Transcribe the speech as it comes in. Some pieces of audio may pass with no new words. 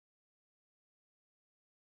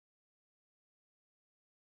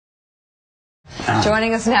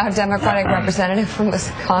Joining us now, Democratic Representative from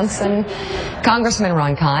Wisconsin, Congressman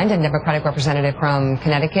Ron Kind, and Democratic Representative from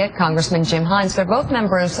Connecticut, Congressman Jim Hines. They're both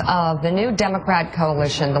members of the new Democrat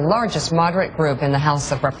coalition, the largest moderate group in the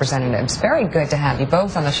House of Representatives. Very good to have you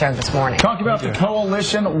both on the show this morning. Talk about the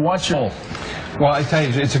coalition. What's your... Well, I tell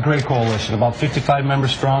you, it's a great coalition. About 55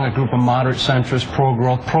 members strong, a group of moderate, centrist,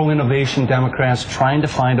 pro-growth, pro-innovation Democrats trying to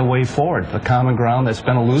find a way forward, the common ground that's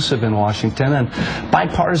been elusive in Washington. And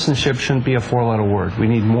bipartisanship shouldn't be a four-letter word. We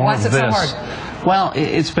need more of this. Why is it so hard? Well,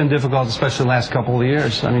 it's been difficult, especially the last couple of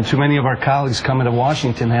years. I mean, too many of our colleagues coming to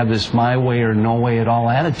Washington have this my way or no way at all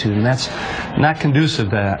attitude, and that's not conducive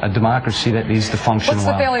to a democracy that needs to function well.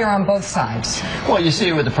 What's the failure on both sides? Well, you see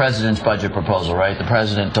it with the president's budget proposal, right? The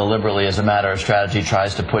president deliberately, as a matter of strategy,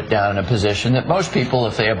 tries to put down in a position that most people,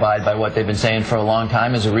 if they abide by what they've been saying for a long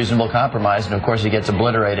time, is a reasonable compromise, and of course he gets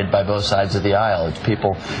obliterated by both sides of the aisle. It's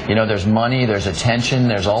people, you know, there's money, there's attention,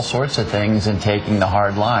 there's all sorts of things in taking the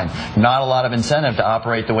hard line. Not a lot of incentive to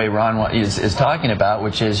operate the way Ron is talking about,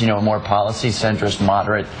 which is, you know, a more policy centrist,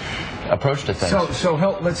 moderate approach to things.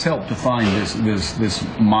 Let's help define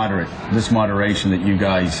this moderation that you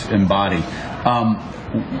guys embody.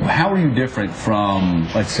 How are you different from,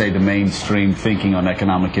 let's say, the mainstream thinking on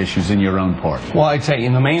economic issues in your own party? Well, I'd say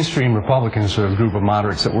in the mainstream, Republicans are a group of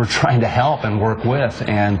moderates that we're trying to help and work with.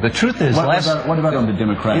 And the truth is, what about on the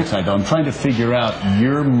Democratic side, though? I'm trying to figure out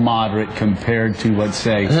your moderate compared to, let's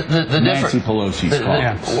say, Nancy Pelosi's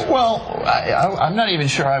caucus. Well, I'm not even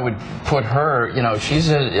sure I would put her, you know,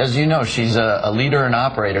 as you know, she's a leader and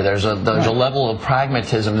operator. There's a level of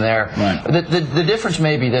pragmatism there. Right. The difference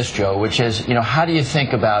may be this, Joe, which is, you know, how do you think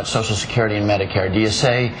about Social Security and Medicare? Do you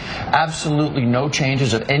say absolutely no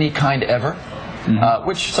changes of any kind ever?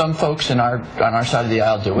 Which some folks on our side of the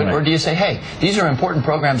aisle do it, right. Or do you say, hey, these are important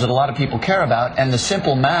programs that a lot of people care about, and the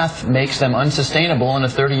simple math makes them unsustainable in a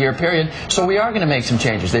 30-year period, so we are going to make some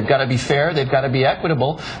changes. They've got to be fair, they've got to be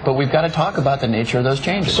equitable, but we've got to talk about the nature of those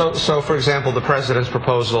changes. So for example, the president's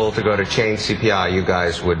proposal to go to chain CPI, you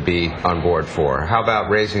guys would be on board for. How about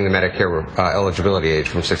raising the Medicare eligibility age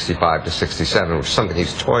from 65 to 67, which is something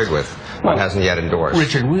he's toyed with but hasn't yet endorsed?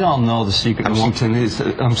 Richard, we all know the secret in Washington is...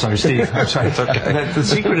 I'm sorry, Steve. I'm sorry. The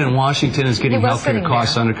secret in Washington is getting healthcare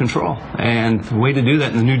costs under control. And the way to do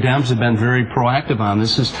that, and the New Dems have been very proactive on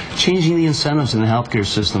this, is changing the incentives in the healthcare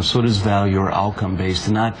system so it is value or outcome-based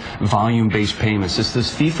and not volume-based payments. It's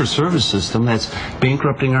this fee-for-service system that's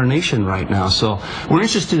bankrupting our nation right now. So we're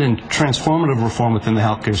interested in transformative reform within the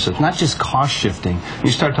healthcare system, not just cost-shifting.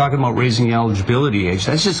 You start talking about raising the eligibility age,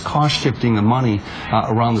 that's just cost-shifting the money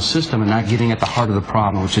around the system and not getting at the heart of the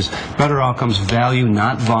problem, which is better outcomes, value,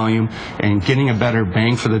 not volume, and getting a better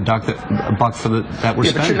bang for the buck for that we're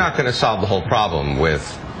spending. But you're not going to solve the whole problem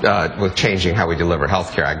with changing how we deliver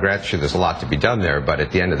health care. I grant you there's a lot to be done there, but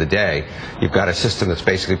at the end of the day, you've got a system that's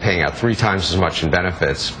basically paying out 3 times as much in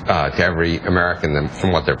benefits to every American than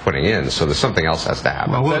from what they're putting in. So there's something else has to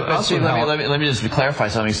happen. Let me just clarify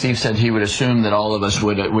something. Steve said he would assume that all of us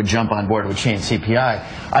would jump on board with chain CPI.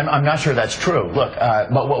 I'm not sure that's true. Look,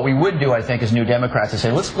 but what we would do, I think, as New Democrats, is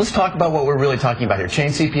say let's talk about what we're really talking about here. Chain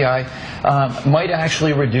CPI might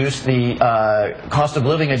actually reduce the cost of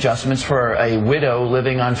living adjustments for a widow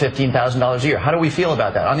living on $15,000 a year. How do we feel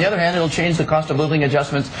about that? On the other hand, it'll change the cost of living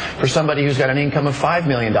adjustments for somebody who's got an income of $5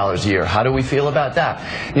 million a year. How do we feel about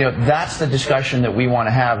that? You know, that's the discussion that we want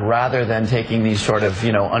to have, rather than taking these sort of,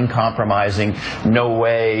 you know, uncompromising, no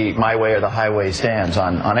way, my way or the highway stands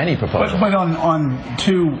on any proposal. But on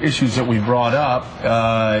 2 issues that we brought up,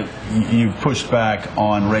 you pushed back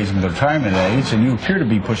on raising the retirement age, and you appear to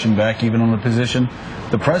be pushing back even on the position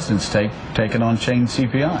the president's taken on chain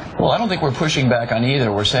CPI. Well, I don't think we're pushing back on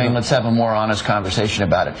either. We're saying let's have a more honest conversation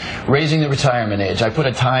about it. Raising the retirement age. I put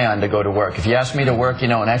a tie on to go to work. If you ask me to work, you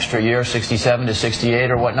know, an extra year, 67 to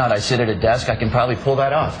 68 or whatnot, I sit at a desk, I can probably pull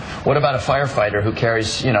that off. What about a firefighter who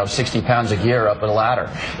carries, you know, 60 pounds of gear up a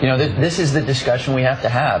ladder? You know, this is the discussion we have to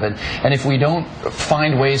have. And if we don't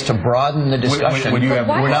find ways to broaden the discussion,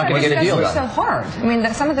 we're not going to get a deal done. Why is it so hard? I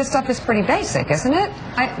mean, some of this stuff is pretty basic, isn't it?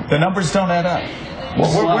 The numbers don't add up.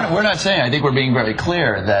 Well, we're not saying, I think we're being very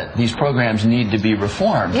clear that these programs need to be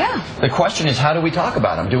reformed. Yeah. The question is, how do we talk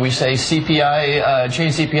about them? Do we say CPI,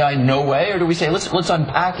 change CPI, no way, or do we say let's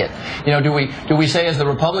unpack it? You know, do we say, as the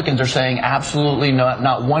Republicans are saying, absolutely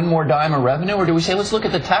not one more dime of revenue, or do we say let's look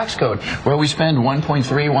at the tax code where we spend $1.3,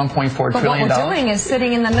 $1.4 trillion? But what we're doing is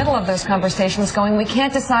sitting in the middle of those conversations, going, we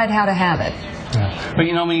can't decide how to have it. Yeah. But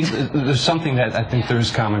you know, I mean, there's something that I think there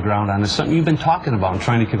is common ground on. It's something you've been talking about and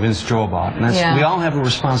trying to convince Joe about. And that's, we all have a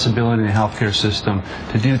responsibility in the healthcare system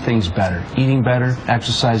to do things better. Eating better,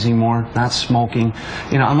 exercising more, not smoking.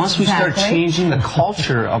 You know, unless we start changing the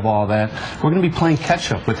culture of all that, we're going to be playing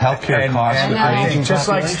catch-up with healthcare costs. And just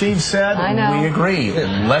like Steve said, we agree.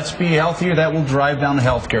 Let's be healthier. That will drive down the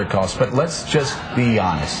healthcare costs. But let's just be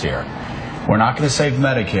honest here. We're not going to save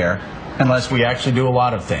Medicare unless we actually do a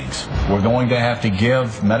lot of things. We're going to have to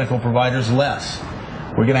give medical providers less.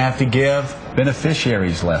 We're going to have to give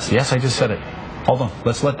beneficiaries less. Yes, I just said it. Hold on.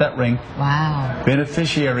 Let's let that ring. Wow.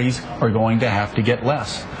 Beneficiaries are going to have to get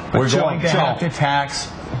less. We're going to have to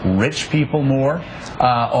tax rich people more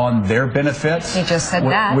on their benefits. He just said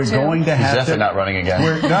that, We're going to have He's definitely not running again.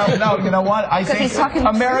 No, you know what? I think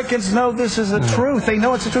Americans know this is the truth. They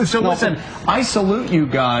know it's the truth. So listen, I salute you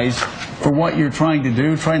guys for what you're trying to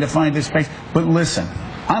do, trying to find this space. But listen,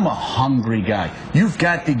 I'm a hungry guy. You've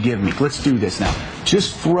got to give me. Let's do this now.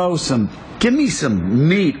 Just give me some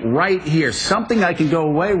meat right here, something I can go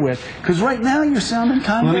away with, because right now you're sounding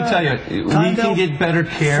kind of... Let me tell you, we can get better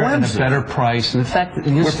care and a better price. And in fact, the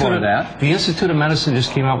Institute of Medicine just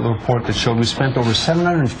came out with a report that showed we spent over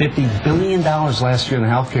 $750 billion last year in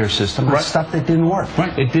the healthcare system on stuff that didn't work.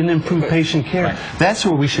 It didn't improve patient care. That's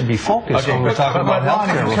where we should be focused when we're talking about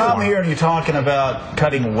healthcare reform. You come here and you're talking about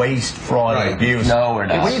cutting waste, fraud, and abuse. No, we're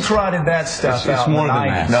not. We trotted that stuff out. It's more than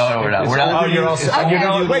that. No, we're not. We're not. Oh, you're also...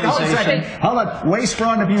 Wait, hold on a second. Hold on. Waste,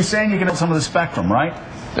 fraud, and abuse, saying you can have some of the spectrum, right?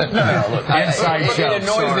 No, look. It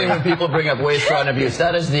annoys me when people bring up waste, fraud, and abuse.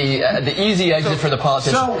 That is the easy exit for the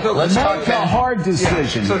politicians. So let's make a hard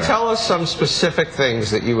decision. So tell us some specific things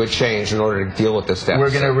that you would change in order to deal with this deficit.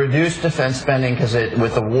 We're going to reduce defense spending because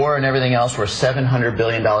with the war and everything else, we're $700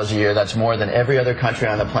 billion a year. That's more than every other country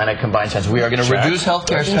on the planet combined. We are going to reduce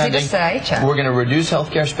healthcare spending. We're going to reduce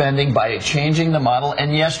healthcare spending by changing the model.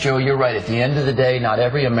 And yes, Joe, you're right. At the end of the day, not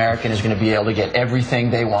every American is going to be able to get everything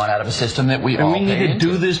they want out of a system that we all pay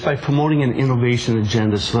into. This by promoting an innovation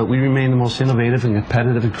agenda so that we remain the most innovative and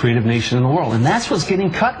competitive and creative nation in the world. And that's what's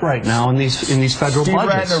getting cut right now in these federal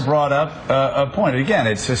budgets. Steve Ratner brought up a point. Again,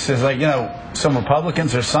 it's just like, you know, some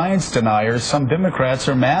Republicans are science deniers, some Democrats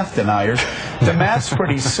are math deniers. The math's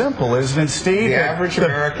pretty simple, isn't it, Steve? The average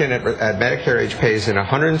American at Medicare age pays in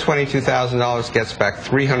 $122,000, gets back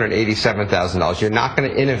 $387,000. You're not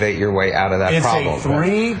going to innovate your way out of that problem. It's a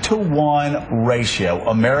 3-to-1 ratio.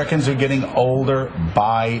 Americans are getting older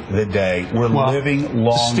by the day. We're living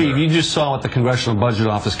longer. Steve, you just saw what the Congressional Budget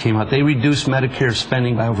Office came out. They reduced Medicare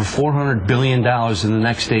spending by over $400 billion in the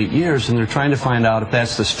next 8 years, and they're trying to find out if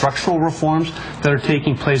that's the structural reforms that are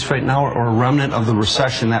taking place right now or a remnant of the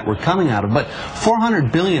recession that we're coming out of. But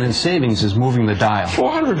 $400 billion in savings is moving the dial.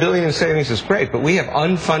 $400 billion in savings is great, but we have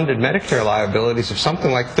unfunded Medicare liabilities of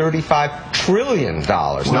something like $35 trillion.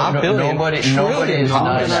 Not billion. Nobody is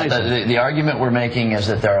denying that. The argument we're making is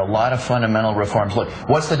that there are a lot of fundamental reforms. Look,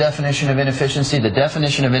 what's the definition of inefficiency? The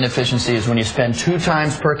definition of inefficiency is when you spend 2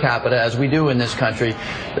 times per capita, as we do in this country,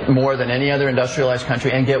 more than any other industrialized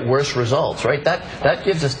country, and get worse results, right? That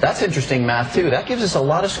gives us, that's interesting math too. That gives us a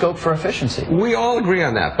lot of scope for efficiency. We all agree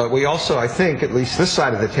on that, but we also, I think, at least this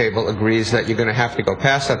side of the table agrees that you're going to have to go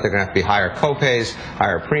past that. They're going to have to be higher copays,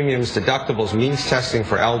 higher premiums, deductibles, means testing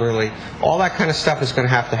for elderly. All that kind of stuff is going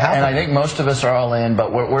to have to happen. And I think most of us are all in,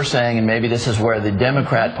 but what we're saying, and maybe this is where the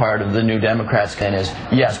Democrat part of the New Democrats can is,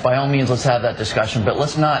 yes, by all means, let's have that discussion, but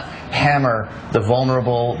let's not hammer the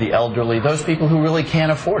vulnerable, the elderly, those people who really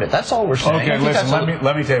can't afford it. That's all we're saying. Okay, listen,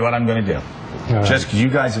 let me tell you what I'm going to do. Just because you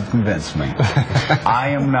guys have convinced me. I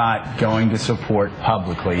am not going to support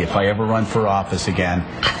publicly, if I ever run for office again,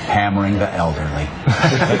 hammering the elderly.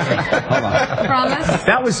 Hold on.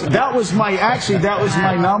 Promise? That was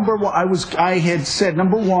my number. I had said,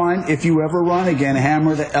 number 1, if you ever run again,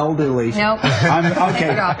 hammer the elderly. Nope.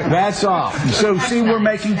 Okay, that's off. So see, we're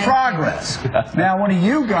making progress. Now, one of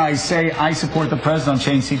you guys say, I support the president on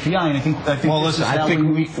change CPI, and I think well, listen, I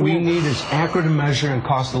think we need as accurate a measure and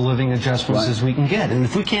cost of living adjustments as we can get. And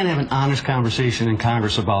if we can't have an honest conversation in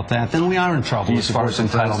Congress about that, then we are in trouble as far as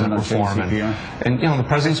entitlement reform. And you know, the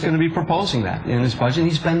president's going to be proposing that in his budget.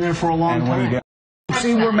 He's been there for a long time.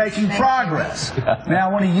 See, we're making progress.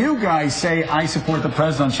 Now, one of you guys say, I support the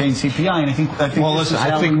president on change CPI, and I think well, listen,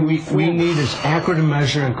 I think we need as accurate a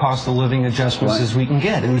measure and cost of living adjustments as we can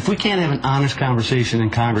get. And if we can't have an honest conversation in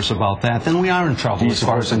Congress about that, then we are in trouble as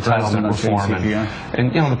far as entitlement reform.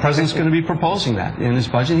 And you know, the president's going to be proposing that in his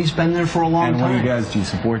budget. He's been there for a long time. And what do you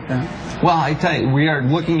support that? Well, I tell you, we are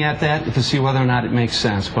looking at that to see whether or not it makes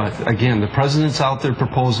sense. But again, the president's out there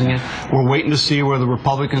proposing it. We're waiting to see where the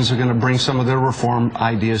Republicans are going to bring some of their reform bring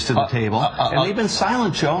ideas to the table. And they've been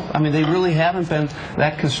silent, Joe. I mean, they really haven't been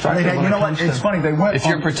that constructive. You know what? It's funny. They went. If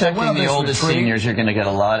you're protecting the oldest seniors, you're going to get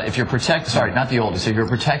a lot. If you're sorry, not the oldest. If you're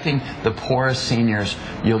protecting the poorest seniors,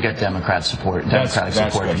 you'll get Democratic support to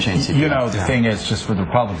change CPI. You know, the thing is, just for the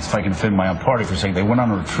Republicans, if I can defend my own party for a second, they went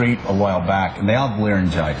on a retreat a while back, and they all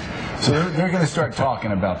laryngitis. So they're going to start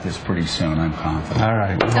talking about this pretty soon, I'm confident. All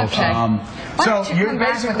right. Okay. So you're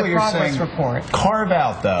basically saying, carve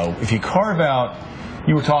out, though, if you carve out,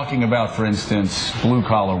 you were talking about, for instance,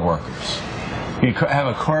 blue-collar workers. You have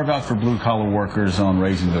a carve-out for blue-collar workers on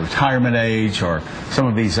raising the retirement age, or some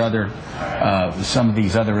of these other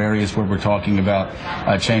areas where we're talking about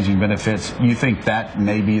changing benefits. You think that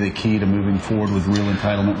may be the key to moving forward with real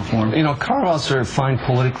entitlement reform? You know, carve-outs are fine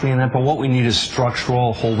politically in that, but what we need is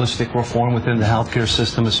structural, holistic reform within the healthcare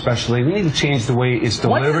system, especially. We need to change the way it's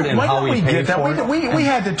delivered and how we pay for it. We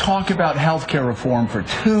had to talk about healthcare reform for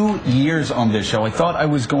 2 years on this show. I thought I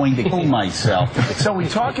was going to kill myself. So we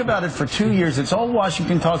talk about it for 2 years. It's all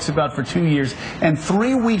Washington talks about for 2 years, and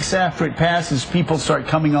 3 weeks after it passes, people start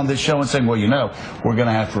coming on this show and saying, well, you know, we're going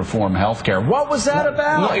to have to reform health care. What was that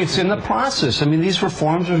about? No, it's in the process. I mean, these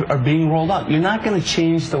reforms are being rolled out. You're not going to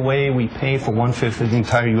change the way we pay for 1/5 of the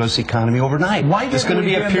entire U.S. economy overnight. Why There's going to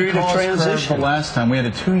be a period of transition. The last time we had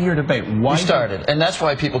a 2-year debate. Why we started, and that's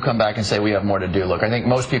why people come back and say we have more to do. Look, I think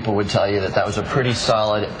most people would tell you that that was a pretty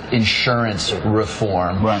solid insurance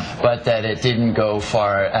reform, but that it didn't go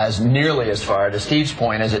nearly as far, to Steve's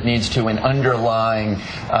point, as it needs to in underlying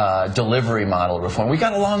delivery model reform. We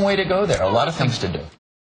got a long way to go there. A lot of things to do.